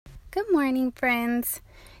Good morning, friends.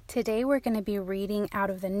 Today we're going to be reading out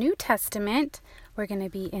of the New Testament. We're going to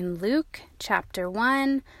be in Luke chapter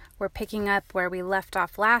 1. We're picking up where we left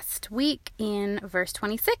off last week in verse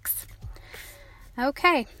 26.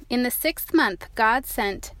 Okay, in the 6th month, God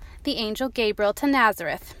sent the angel Gabriel to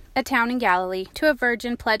Nazareth, a town in Galilee, to a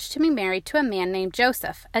virgin pledged to be married to a man named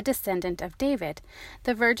Joseph, a descendant of David.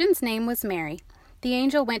 The virgin's name was Mary. The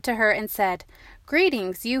angel went to her and said,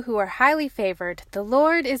 "Greetings, you who are highly favored. The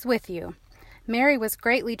Lord is with you." Mary was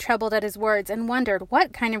greatly troubled at his words and wondered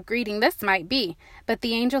what kind of greeting this might be. But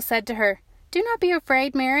the angel said to her, "Do not be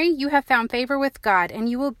afraid, Mary. You have found favor with God, and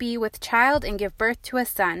you will be with child and give birth to a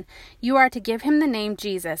son. You are to give him the name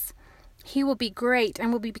Jesus. He will be great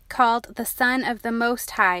and will be called the Son of the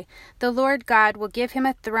Most High. The Lord God will give him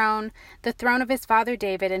a throne, the throne of his father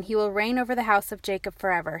David, and he will reign over the house of Jacob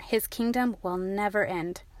forever. His kingdom will never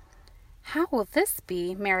end." "How will this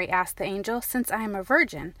be?" Mary asked the angel, "since I am a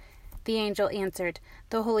virgin?" The angel answered,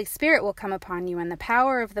 "The Holy Spirit will come upon you, and the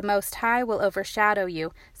power of the Most High will overshadow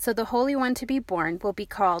you. So the Holy One to be born will be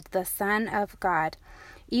called the Son of God.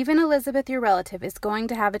 Even Elizabeth, your relative, is going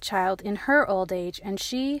to have a child in her old age, and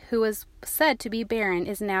she who was said to be barren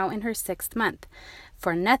is now in her 6th month.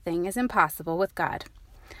 For nothing is impossible with God."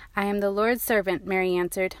 "I am the Lord's servant," Mary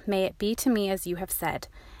answered. "May it be to me as you have said."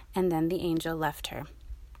 And then the angel left her.